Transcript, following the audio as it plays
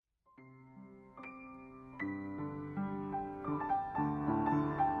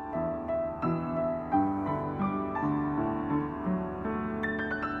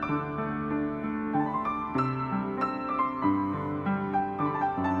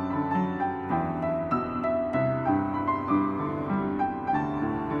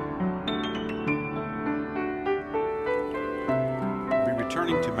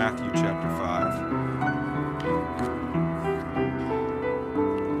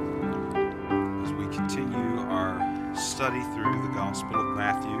study through the Gospel of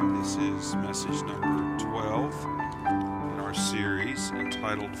Matthew. This is message number 12 in our series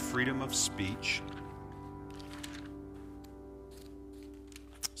entitled Freedom of Speech.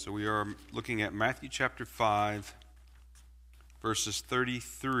 So we are looking at Matthew chapter 5, verses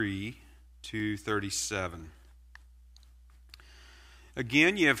 33 to 37.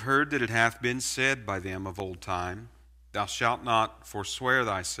 Again, ye have heard that it hath been said by them of old time, Thou shalt not forswear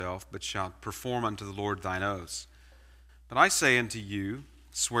thyself, but shalt perform unto the Lord thine oaths. But I say unto you,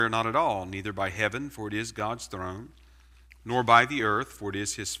 swear not at all, neither by heaven, for it is God's throne, nor by the earth, for it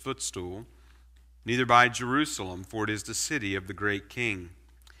is his footstool, neither by Jerusalem, for it is the city of the great King.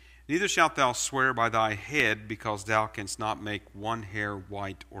 Neither shalt thou swear by thy head, because thou canst not make one hair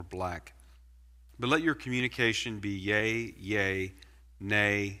white or black. But let your communication be yea, yea,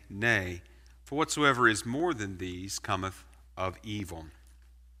 nay, nay. For whatsoever is more than these cometh of evil.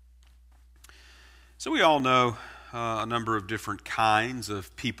 So we all know a number of different kinds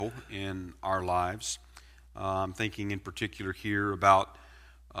of people in our lives. I'm thinking in particular here about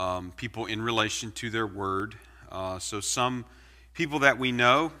people in relation to their word. So some people that we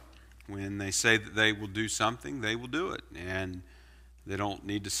know, when they say that they will do something, they will do it. And they don't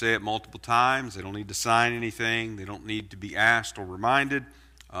need to say it multiple times. They don't need to sign anything. They don't need to be asked or reminded.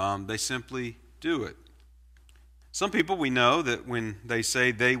 They simply do it. Some people we know that when they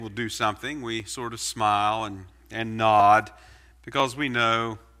say they will do something, we sort of smile and nod because we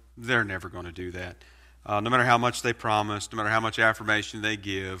know they're never going to do that. No matter how much they promise, no matter how much affirmation they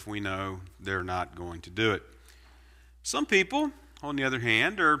give, we know they're not going to do it. Some people, on the other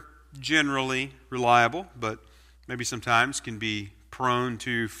hand, are generally reliable, but maybe sometimes can be prone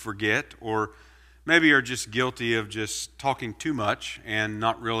to forget, or maybe are just guilty of just talking too much and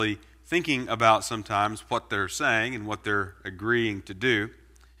not really thinking about sometimes what they're saying and what they're agreeing to do.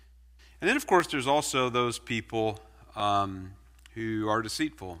 And then, of course, there's also those people who are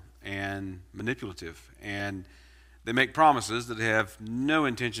deceitful and manipulative, and they make promises that they have no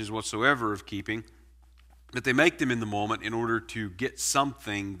intentions whatsoever of keeping, but they make them in the moment in order to get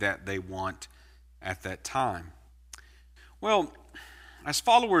something that they want at that time. Well, as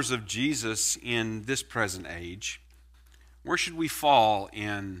followers of Jesus in this present age, where should we fall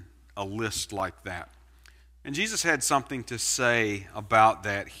in a list like that? And Jesus had something to say about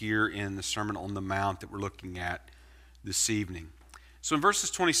that here in the Sermon on the Mount that we're looking at this evening. So in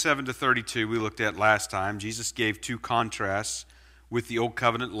verses 27 to 32 we looked at last time, Jesus gave two contrasts with the Old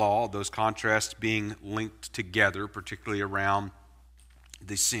Covenant law, those contrasts being linked together, particularly around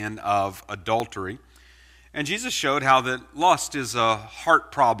the sin of adultery. And Jesus showed how that lust is a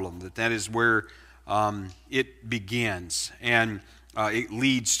heart problem, that is where it begins, and it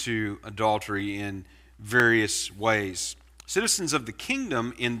leads to adultery in various ways. Citizens of the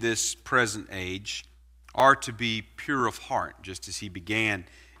kingdom in this present age are to be pure of heart, just as he began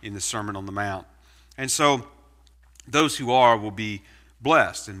in the Sermon on the Mount. And so those who are will be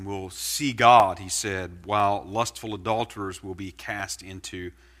blessed and will see God, he said, while lustful adulterers will be cast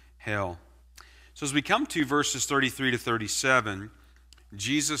into hell. So as we come to verses 33 to 37,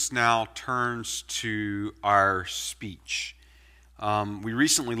 Jesus now turns to our speech. We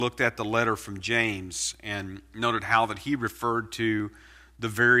recently looked at the letter from James and noted how that he referred to the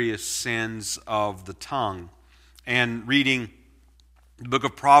various sins of the tongue. And reading the book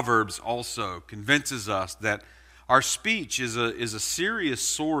of Proverbs also convinces us that our speech is a serious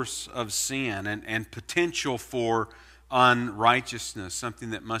source of sin and potential for unrighteousness,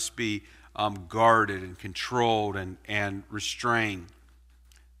 something that must be guarded and controlled and restrained.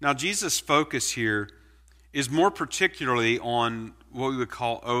 Now, Jesus' focus here is more particularly on what we would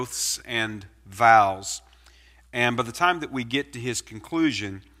call oaths and vows. And by the time that we get to his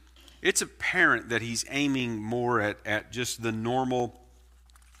conclusion, it's apparent that he's aiming more at just the normal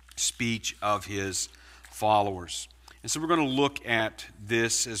speech of his followers. And so we're going to look at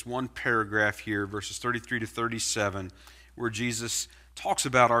this as one paragraph here, verses 33 to 37, where Jesus talks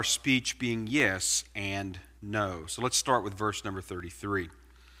about our speech being yes and no. So let's start with verse number 33.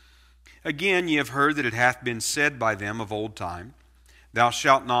 Again, ye have heard that it hath been said by them of old time, Thou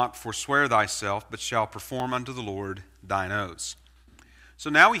shalt not forswear thyself, but shalt perform unto the Lord thine oaths.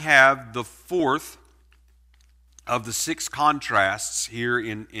 So now we have the fourth of the six contrasts here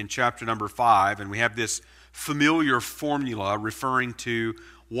in chapter number 5, and we have this familiar formula referring to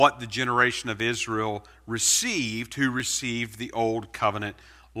what the generation of Israel received, who received the Old Covenant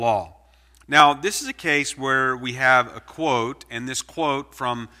law. Now, this is a case where we have a quote, and this quote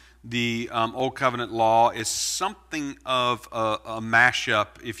from the Old Covenant law is something of a mashup,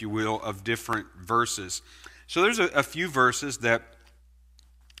 if you will, of different verses. So there's a few verses that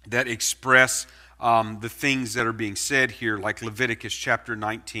express the things that are being said here, like Leviticus chapter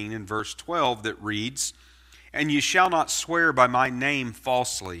 19 and verse 12 that reads, "And ye shall not swear by my name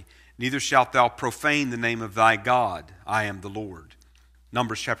falsely, neither shalt thou profane the name of thy God. I am the Lord."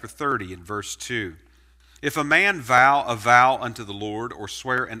 Numbers chapter 30 and verse 2. "If a man vow a vow unto the Lord, or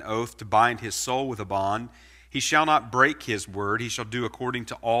swear an oath to bind his soul with a bond, he shall not break his word, he shall do according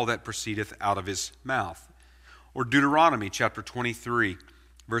to all that proceedeth out of his mouth." Or Deuteronomy chapter 23,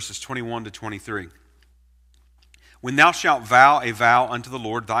 verses 21 to 23. "When thou shalt vow a vow unto the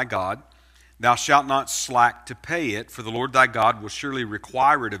Lord thy God, thou shalt not slack to pay it, for the Lord thy God will surely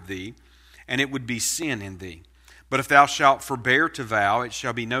require it of thee, and it would be sin in thee. But if thou shalt forbear to vow, it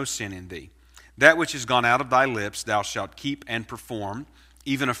shall be no sin in thee. That which is gone out of thy lips thou shalt keep and perform,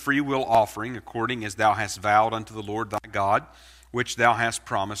 even a freewill offering, according as thou hast vowed unto the Lord thy God, which thou hast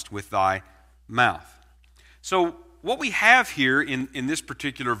promised with thy mouth." So what we have here in this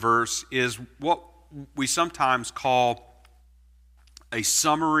particular verse is what we sometimes call a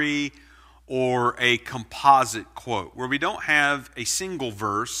summary or a composite quote, where we don't have a single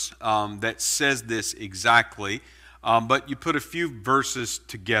verse that says this exactly, but you put a few verses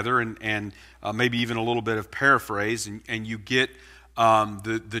together and maybe even a little bit of paraphrase, and you get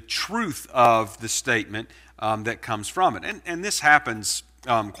the truth of the statement that comes from it. And this happens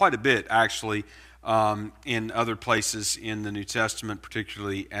quite a bit, actually, in other places in the New Testament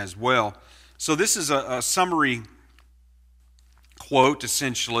particularly as well. So this is a summary quote,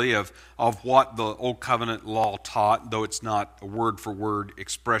 essentially, of what the Old Covenant law taught, though it's not a word-for-word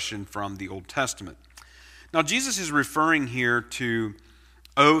expression from the Old Testament. Now, Jesus is referring here to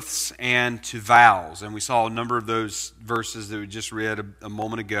oaths and to vows, and we saw a number of those verses that we just read a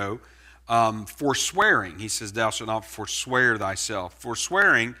moment ago. Forswearing, he says, "Thou shalt not forswear thyself."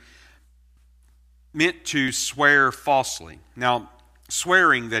 Forswearing meant to swear falsely. Now,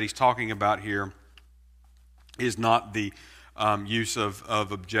 swearing that he's talking about here is not the use of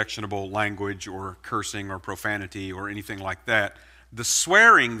objectionable language or cursing or profanity or anything like that. The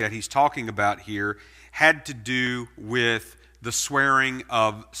swearing that he's talking about here had to do with the swearing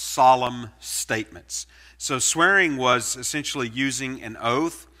of solemn statements. So swearing was essentially using an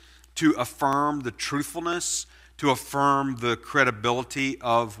oath to affirm the truthfulness, to affirm the credibility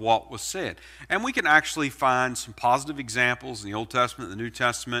of what was said. And we can actually find some positive examples in the Old Testament and the New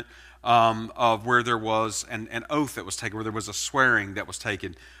Testament of where there was an oath that was taken, where there was a swearing that was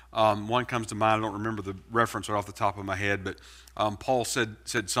taken. One comes to mind. I don't remember the reference right off the top of my head, but Paul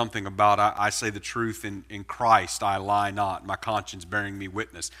said something about, I say the truth in Christ, I lie not, my conscience bearing me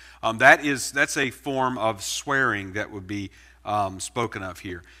witness. That's a form of swearing that would be spoken of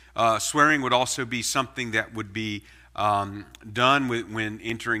here. Swearing would also be something that would be done when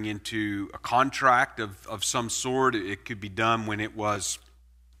entering into a contract of some sort. It could be done when it was,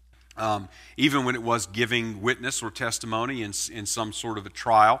 even when it was giving witness or testimony in some sort of a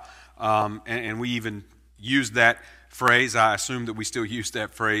trial. And we even use that phrase. I assume that we still use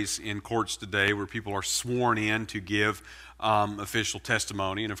that phrase in courts today, where people are sworn in to give official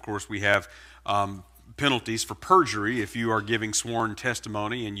testimony. And of course, we have penalties for perjury if you are giving sworn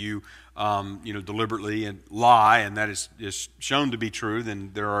testimony and you deliberately and lie, and that is shown to be true.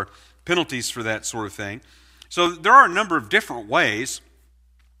 Then there are penalties for that sort of thing. So there are a number of different ways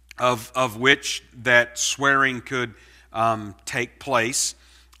of which that swearing could take place.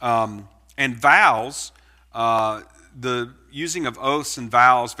 And vows, the using of oaths and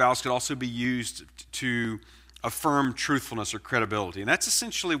vows could also be used to affirm truthfulness or credibility. And that's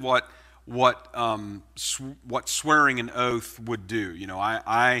essentially what swearing an oath would do.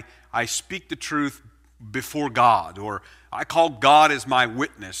 I speak the truth before God, or I call God as my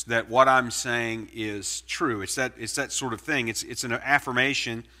witness that what I'm saying is true. It's that sort of thing. It's an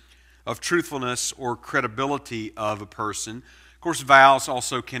affirmation of truthfulness or credibility of a person. Of course, vows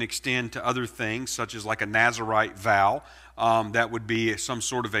also can extend to other things, such as like a Nazirite vow. That would be some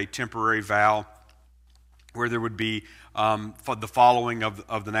sort of a temporary vow where there would be the following of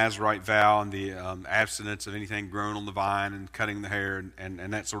the Nazirite vow and the abstinence of anything grown on the vine and cutting the hair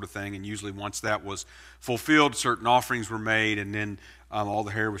and that sort of thing. And usually once that was fulfilled, certain offerings were made, and then all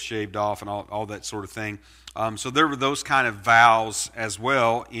the hair was shaved off and all that sort of thing. So there were those kind of vows as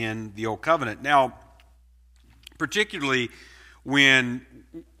well in the Old Covenant. Now, particularly when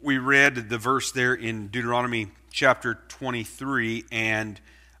we read the verse there in Deuteronomy chapter 23 and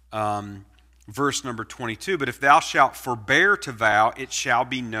verse number 22, "But if thou shalt forbear to vow, it shall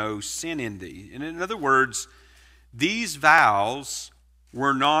be no sin in thee." And in other words, these vows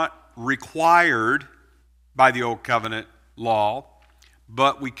were not required by the Old Covenant law,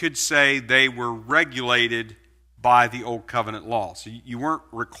 but we could say they were regulated by the Old Covenant law. So you weren't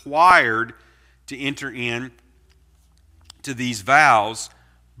required to enter in to these vows.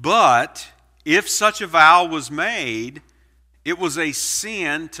 But if such a vow was made, it was a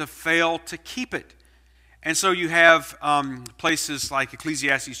sin to fail to keep it. And so you have places like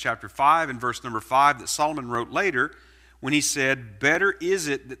Ecclesiastes chapter 5 and verse number 5 that Solomon wrote later when he said, "Better is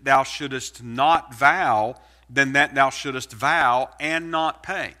it that thou shouldest not vow than that thou shouldest vow and not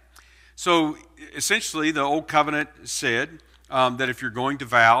pay." So essentially the Old Covenant said that if you're going to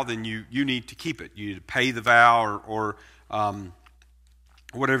vow, then you need to keep it. You need to pay the vow or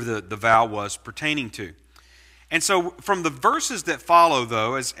whatever the vow was pertaining to. And so from the verses that follow,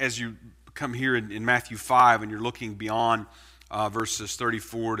 though, as you come here in Matthew 5 and you're looking beyond verses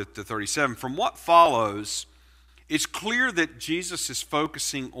 34 to 37, from what follows, it's clear that Jesus is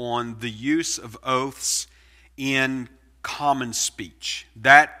focusing on the use of oaths in common speech.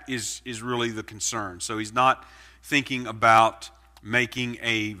 That is really the concern. So he's not thinking about making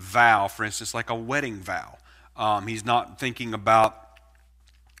a vow, for instance, like a wedding vow. He's not thinking about,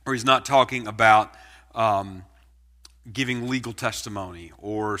 or he's not talking about giving legal testimony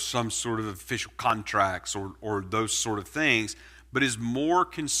or some sort of official contracts or those sort of things, but is more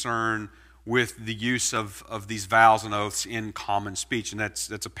concerned with the use of these vows and oaths in common speech. And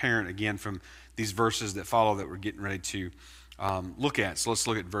that's apparent, again, from these verses that follow that we're getting ready to look at. So let's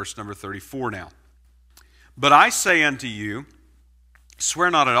look at verse number 34 now. "But I say unto you, swear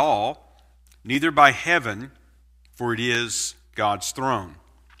not at all, neither by heaven, for it is God's throne."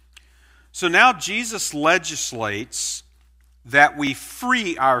 So now Jesus legislates that we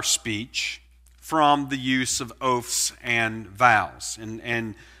free our speech from the use of oaths and vows.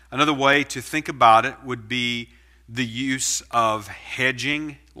 And another way to think about it would be the use of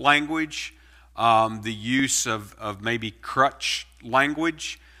hedging language, the use of maybe crutch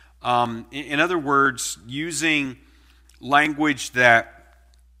language. In other words, using language that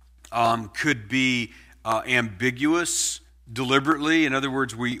could be ambiguous deliberately. In other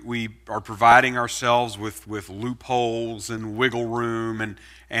words, we are providing ourselves with loopholes and wiggle room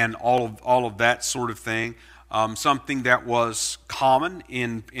and all of that sort of thing. Something that was common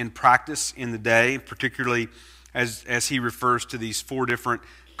in practice in the day, particularly as he refers to these 4 different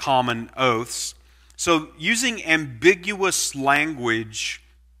common oaths. So using ambiguous language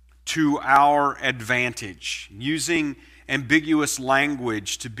to our advantage, using ambiguous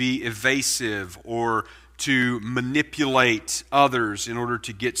language to be evasive or to manipulate others in order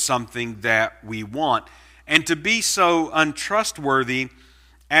to get something that we want, and to be so untrustworthy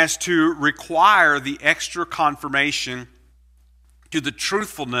as to require the extra confirmation to the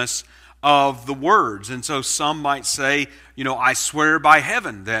truthfulness of the words. And so some might say, I swear by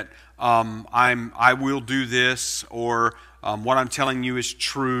heaven that I will do this, or what I'm telling you is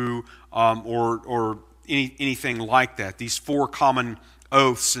true, or anything like that. These 4 common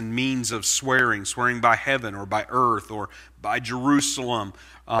oaths and means of swearing by heaven or by earth or by Jerusalem,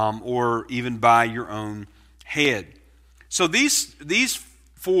 or even by your own head. So these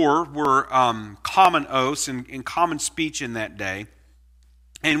 4 were common oaths in common speech in that day.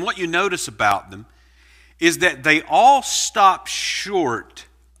 And what you notice about them is that they all stop short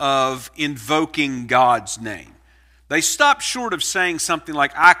of invoking God's name. They stop short of saying something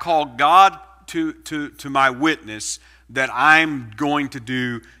like, "I call God to my witness that I'm going to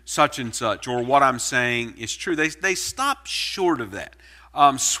do such and such," or "what I'm saying is true." They stop short of that.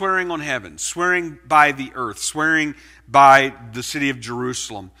 Swearing on heaven, swearing by the earth, swearing by the city of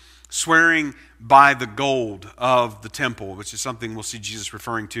Jerusalem, swearing by the gold of the temple, which is something we'll see Jesus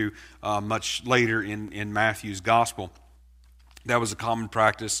referring to much later in Matthew's gospel. That was a common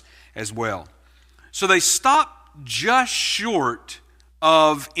practice as well. So they stop just short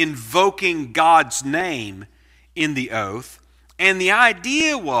of invoking God's name in the oath. And the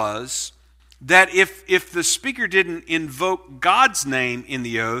idea was that if the speaker didn't invoke God's name in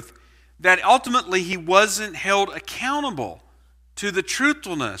the oath, that ultimately he wasn't held accountable to the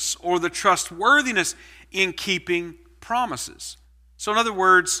truthfulness or the trustworthiness in keeping promises. So in other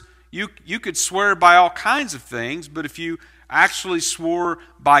words, you could swear by all kinds of things, but if you actually swore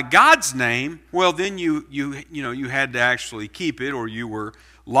by God's name, well, then you had to actually keep it, or you were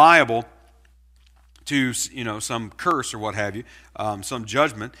liable to some curse or what have you, some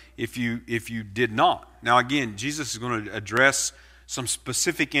judgment if you did not. Now again, Jesus is going to address some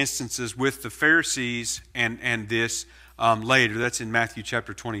specific instances with the Pharisees and this later. That's in Matthew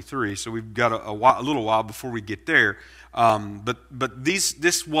chapter 23. So we've got a little while before we get there. But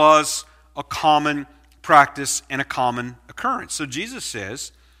this was a common practice and a common occurrence. So Jesus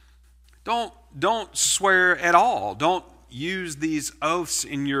says, don't swear at all. Don't use these oaths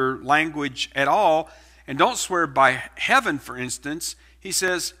in your language at all. And don't swear by heaven, for instance. He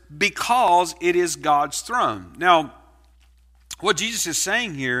says, because it is God's throne. Now, what Jesus is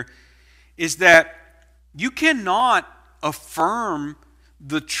saying here is that you cannot affirm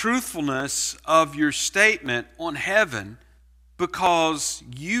the truthfulness of your statement on heaven because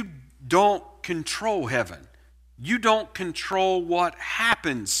you don't control heaven. You don't control what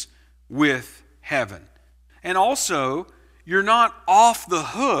happens with heaven. And also, you're not off the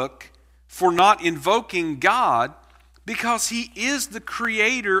hook for not invoking God because He is the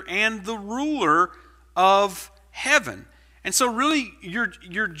creator and the ruler of heaven. And so really,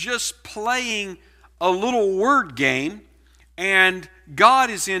 you're just playing a little word game, and God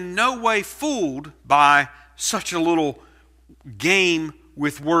is in no way fooled by such a little game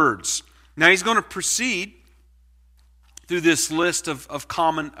with words. Now He's going to proceed through this list of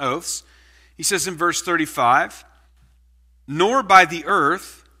common oaths. He says in verse 35, nor by the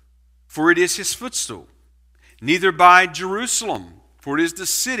earth, for it is His footstool, neither by Jerusalem, for it is the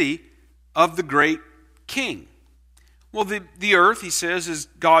city of the great King. Well, the earth, he says, is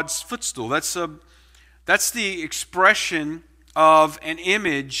God's footstool. That's the expression of an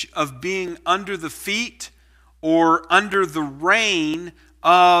image of being under the feet or under the reign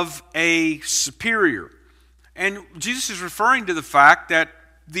of a superior. And Jesus is referring to the fact that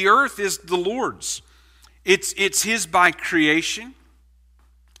the earth is the Lord's. It's His by creation.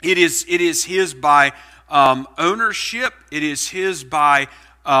 It is His by ownership. It is His by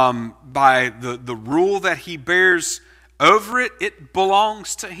the rule that He bears over it. It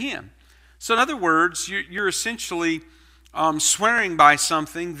belongs to Him. So in other words, you're essentially swearing by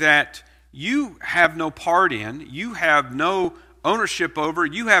something that you have no part in, you have no ownership over,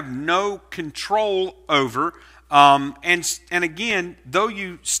 you have no control over. And again, though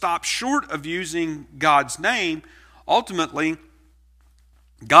you stop short of using God's name, ultimately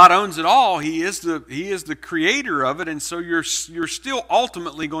God owns it all. He is the creator of it, and so you're still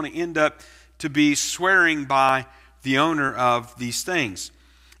ultimately going to end up to be swearing by the owner of these things.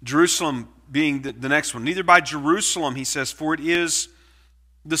 Jerusalem being the next one. Neither by Jerusalem, he says, for it is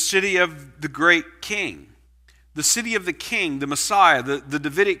the city of the great King. The city of the King, the Messiah, the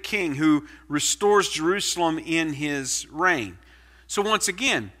Davidic King who restores Jerusalem in His reign. So once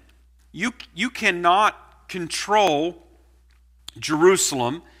again, you cannot control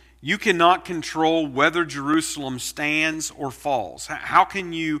Jerusalem. You cannot control whether Jerusalem stands or falls. How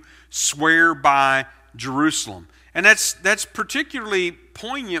can you swear by Jerusalem? And that's particularly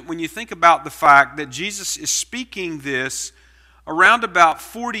poignant when you think about the fact that Jesus is speaking this around about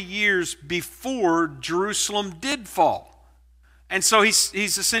 40 years before Jerusalem did fall. And so he's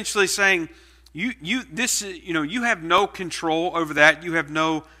essentially saying, you have no control over that. You have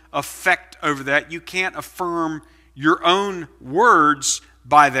no effect over that. You can't affirm your own words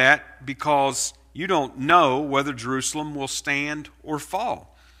by that because you don't know whether Jerusalem will stand or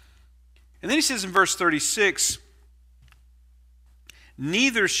fall. And then he says in verse 36,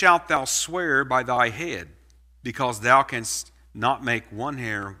 neither shalt thou swear by thy head, because thou canst not make one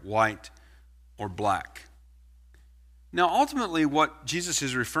hair white or black. Now, ultimately, what Jesus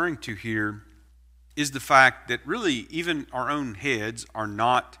is referring to here is the fact that really even our own heads are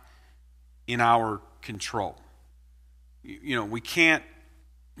not in our control. We can't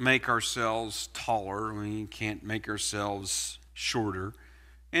make ourselves taller. We can't make ourselves shorter.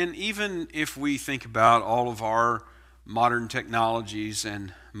 And even if we think about all of our modern technologies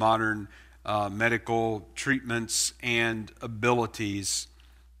and modern medical treatments and abilities,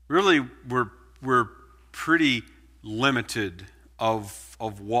 really we're pretty limited of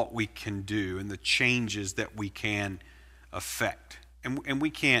what we can do and the changes that we can affect. And we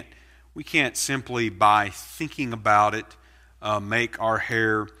can't simply by thinking about it make our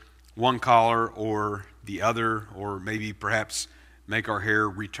hair one color or the other, or maybe perhaps make our hair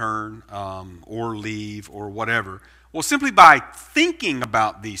return or leave or whatever. Well, simply by thinking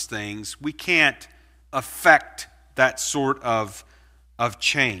about these things, we can't affect that sort of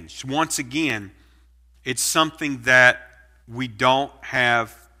change. Once again, it's something that we don't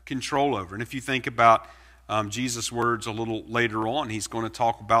have control over. And if you think about Jesus' words a little later on, he's going to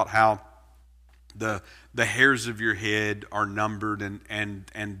talk about how the hairs of your head are numbered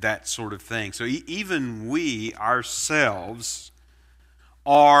and that sort of thing. So even we ourselves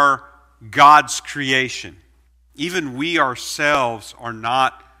are God's creation. Even we ourselves are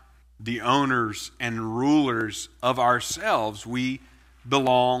not the owners and rulers of ourselves. We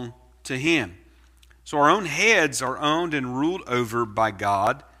belong to Him. So our own heads are owned and ruled over by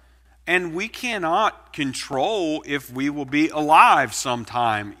God, and we cannot control if we will be alive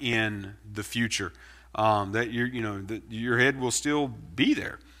sometime in the future. That your head will still be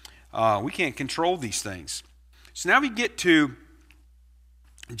there. We can't control these things. So now we get to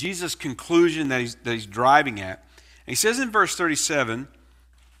Jesus' conclusion that he's driving at. And he says in verse 37,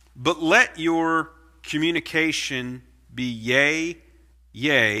 "But let your communication be yea,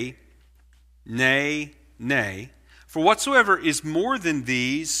 yea, nay, nay. For whatsoever is more than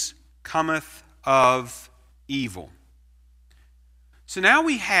these cometh of evil." So now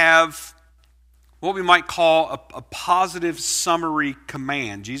we have what we might call a positive summary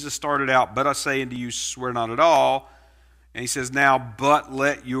command. Jesus started out, "But I say unto you, swear not at all." And he says now, "But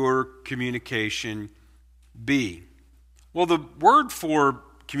let your communication be." Well, the word for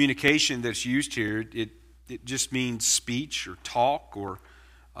communication that's used here, it just means speech or talk or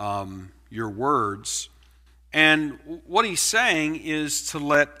your words. And what he's saying is to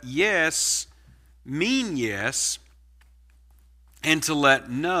let yes mean yes, and to let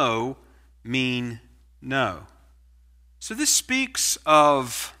no mean no. So this speaks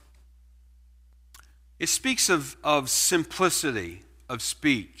of simplicity of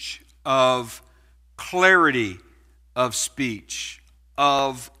speech, of clarity of speech,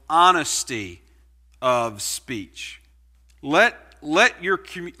 of honesty of speech. Let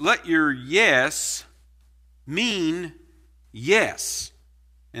your yes mean yes,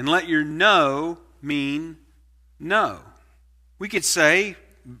 and let your no mean no. We could say,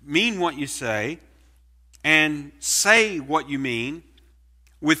 mean what you say, and say what you mean,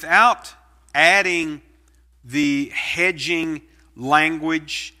 without adding the hedging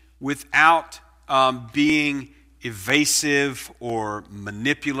language, without being evasive or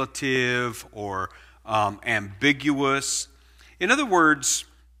manipulative or ambiguous. In other words,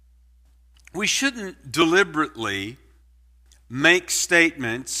 we shouldn't deliberately make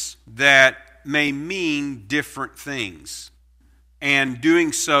statements that may mean different things, and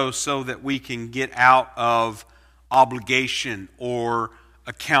doing so that we can get out of obligation or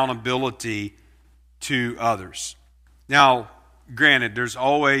accountability to others. Now, granted, there's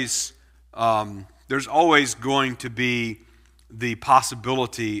always going to be the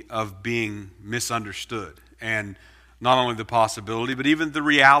possibility of being misunderstood, and not only the possibility, but even the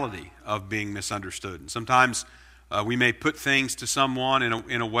reality of being misunderstood. And sometimes we may put things to someone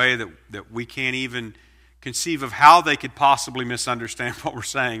in a way that we can't even conceive of how they could possibly misunderstand what we're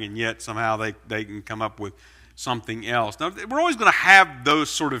saying, and yet somehow they can come up with something else. Now, we're always going to have those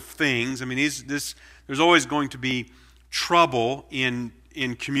sort of things. I mean, there's always going to be trouble in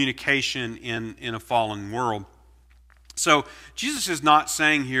communication in a fallen world. So Jesus is not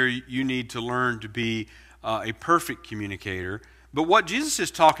saying here you need to learn to be a perfect communicator, but what Jesus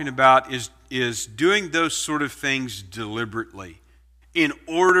is talking about is doing those sort of things deliberately in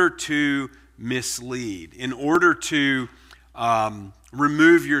order to mislead, in order to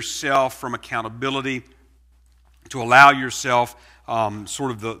remove yourself from accountability, to allow yourself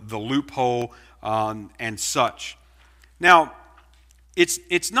sort of the loophole and such. Now,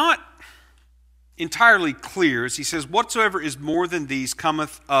 it's not entirely clear, as he says, "Whatsoever is more than these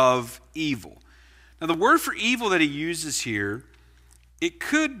cometh of evil." Now, the word for evil that he uses here, it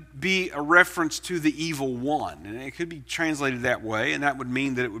could be a reference to the evil one, and it could be translated that way, and that would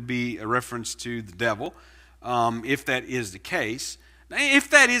mean that it would be a reference to the devil, if that is the case. Now, if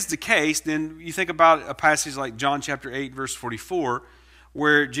that is the case, then you think about a passage like John chapter 8, verse 44,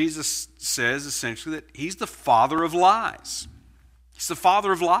 where Jesus says essentially that he's the father of lies. He's the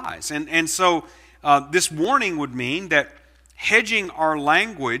father of lies. And so this warning would mean that hedging our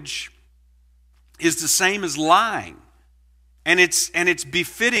language is the same as lying. And it's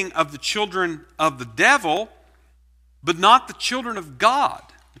befitting of the children of the devil, but not the children of God.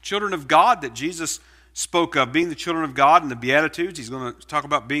 The children of God that Jesus spoke of, being the children of God in the Beatitudes. He's going to talk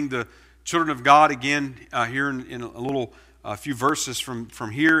about being the children of God again here in a few verses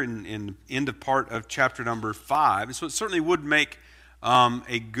from here in the end of part of chapter number 5. And so it certainly would make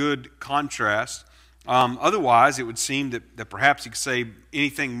a good contrast. Otherwise, it would seem that perhaps you could say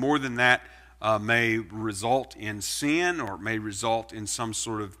anything more than that may result in sin, or may result in some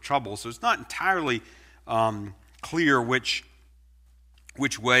sort of trouble. So it's not entirely clear which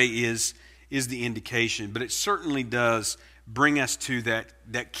way is the indication, but it certainly does bring us to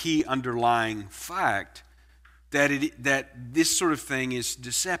that key underlying fact that this sort of thing is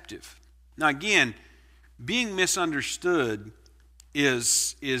deceptive. Now, again, being misunderstood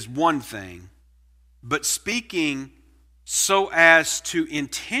is one thing, but speaking so as to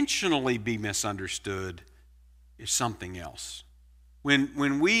intentionally be misunderstood is something else.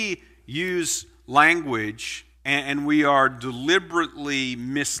 When we use language and we are deliberately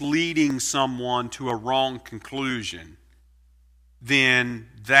misleading someone to a wrong conclusion, then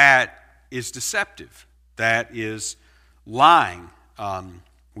that is deceptive. That is lying,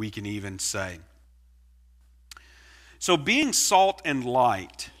 we can even say. So being salt and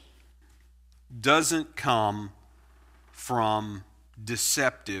light doesn't come from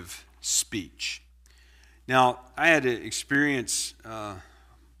deceptive speech. Now, I had to experience,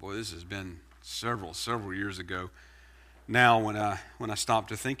 this has been several years ago now when I stopped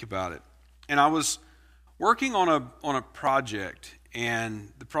to think about it. And I was working on a project,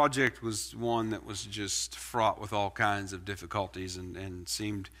 and the project was one that was just fraught with all kinds of difficulties and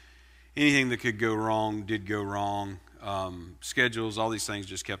seemed anything that could go wrong did go wrong. Schedules, all these things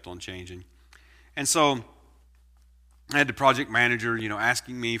just kept on changing. And so I had the project manager,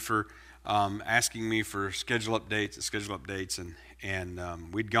 asking me for schedule updates,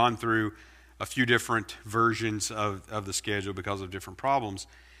 and we'd gone through a few different versions of the schedule because of different problems.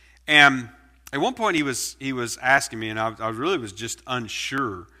 And at one point he was asking me, and I really was just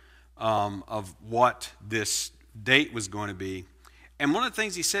unsure of what this date was going to be. And one of the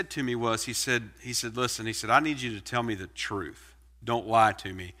things he said to me was, he said, listen, he said, I need you to tell me the truth. Don't lie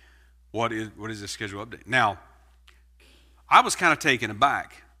to me. What is the schedule update? Now, I was kind of taken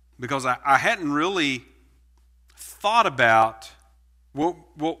aback because I hadn't really thought about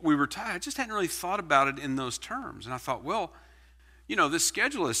what we were I just hadn't really thought about it in those terms. And I thought, well, this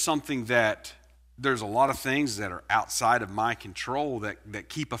schedule is something that there's a lot of things that are outside of my control that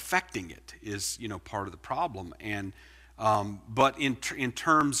keep affecting it is, part of the problem. And but in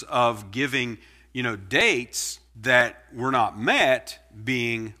terms of giving, dates that were not met,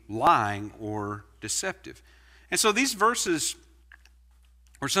 being lying or deceptive. And so these verses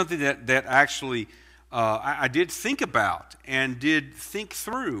were something that actually I did think about and did think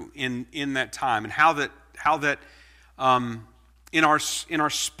through in that time, and how that in our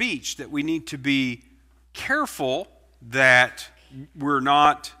speech that we need to be careful that we're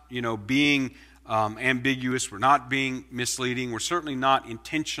not being ambiguous, we're not being misleading, we're certainly not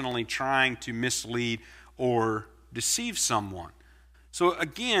intentionally trying to mislead or deceive someone. So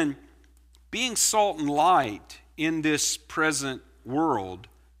again, being salt and light in this present world,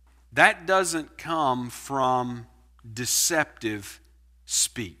 that doesn't come from deceptive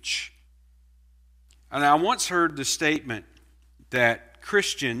speech. And I once heard the statement that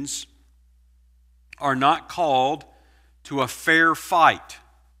Christians are not called to a fair fight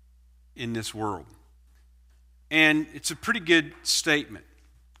in this world. And it's a pretty good statement,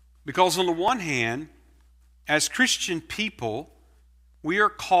 because on the one hand, as Christian people, we are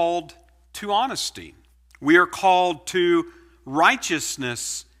called to honesty. We are called to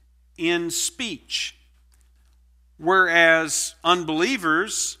righteousness in speech. Whereas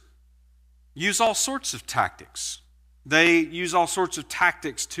unbelievers use all sorts of tactics. They use all sorts of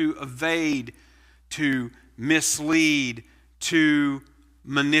tactics to evade, to mislead, to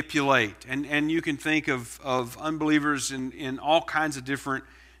manipulate. And you can think of unbelievers in all kinds of different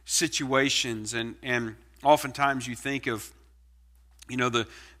situations. And oftentimes you think of,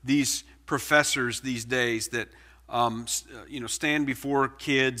 these professors these days that, stand before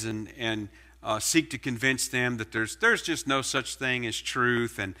kids and seek to convince them that there's just no such thing as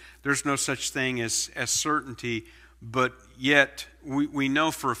truth, and there's no such thing as certainty. But yet we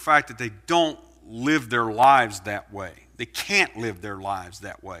know for a fact that they don't live their lives that way. They can't live their lives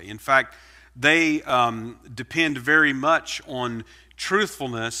that way. In fact, they depend very much on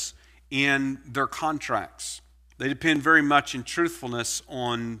truthfulness in their contracts. They depend very much in truthfulness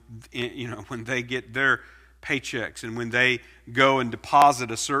on, when they get their paychecks and when they go and deposit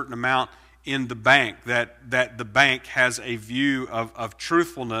a certain amount in the bank, that the bank has a view of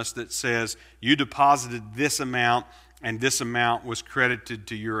truthfulness that says you deposited this amount and this amount was credited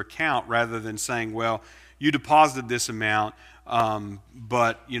to your account, rather than saying, well, you deposited this amount,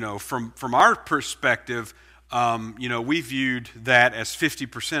 but from our perspective, we viewed that as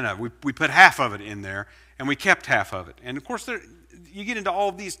 50% of it. We put half of it in there, and we kept half of it. And of course, you get into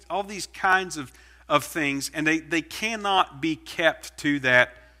all these kinds of things, and they cannot be kept to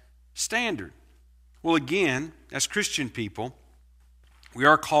that standard. Well, again, as Christian people, we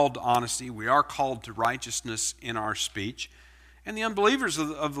are called to honesty. We are called to righteousness in our speech. And the unbelievers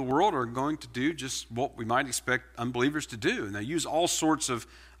of the world are going to do just what we might expect unbelievers to do. And they use all sorts of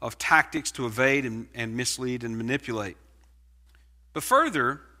tactics to evade and mislead and manipulate. But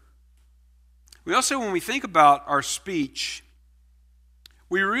further, we also, when we think about our speech,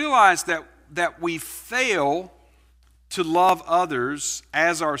 we realize that we fail to love others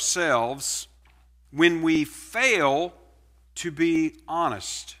as ourselves when we fail to be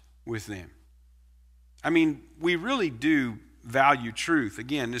honest with them. I mean, we really do value truth.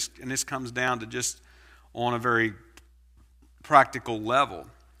 Again, this comes down to just on a very practical level.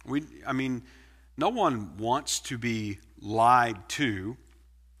 No one wants to be lied to.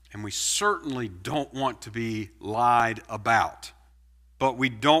 And we certainly don't want to be lied about, but we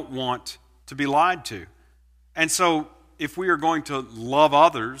don't want to be lied to. And so if we are going to love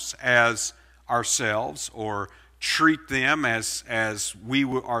others as ourselves or treat them as we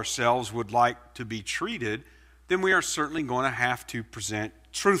ourselves would like to be treated, then we are certainly going to have to present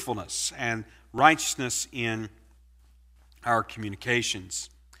truthfulness and righteousness in our communications.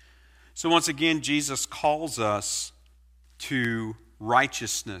 So once again, Jesus calls us to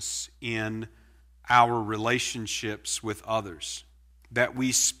righteousness in our relationships with others, that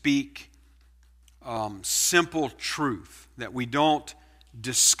we speak simple truth, that we don't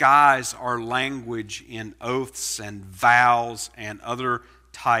disguise our language in oaths and vows and other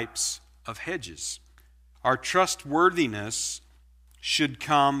types of hedges. Our trustworthiness should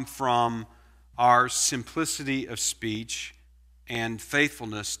come from our simplicity of speech and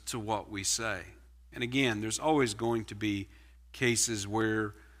faithfulness to what we say. And again, there's always going to be cases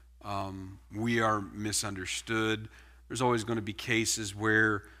where we are misunderstood. There's always going to be cases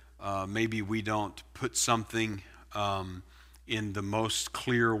where maybe we don't put something in the most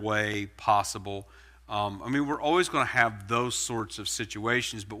clear way possible. We're always going to have those sorts of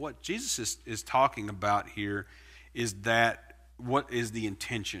situations, but what Jesus is talking about here is that what is the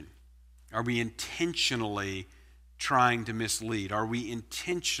intention? Are we intentionally trying to mislead? Are we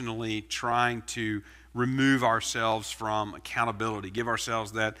intentionally trying to remove ourselves from accountability, give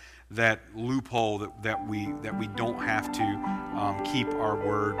ourselves that loophole that we don't have to keep our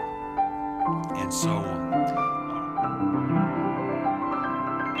word, and so on?